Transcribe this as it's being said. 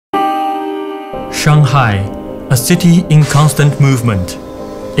Shanghai, a city in constant movement,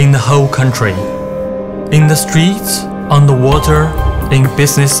 in the whole country. In the streets, on the water, in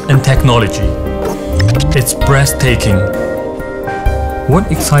business and technology. It's breathtaking.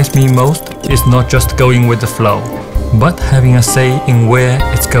 What excites me most is not just going with the flow, but having a say in where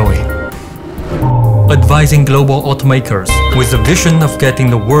it's going. Advising global automakers with the vision of getting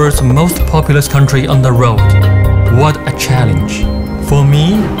the world's most populous country on the road. What a challenge. For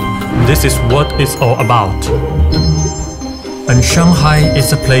me, this is what it's all about. And Shanghai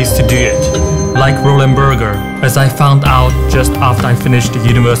is a place to do it, like RolandBerger, as I found out just after I finished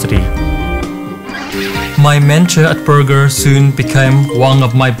university. My mentor at Berger soon became one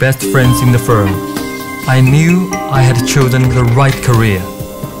of my best friends in the firm. I knew I had chosen the right career.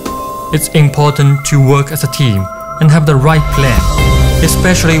 It's important to work as a team and have the right plan,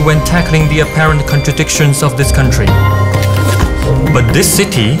 especially when tackling the apparent contradictions of this country. But this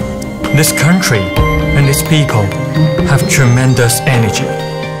city, this country, and its people have tremendous energy.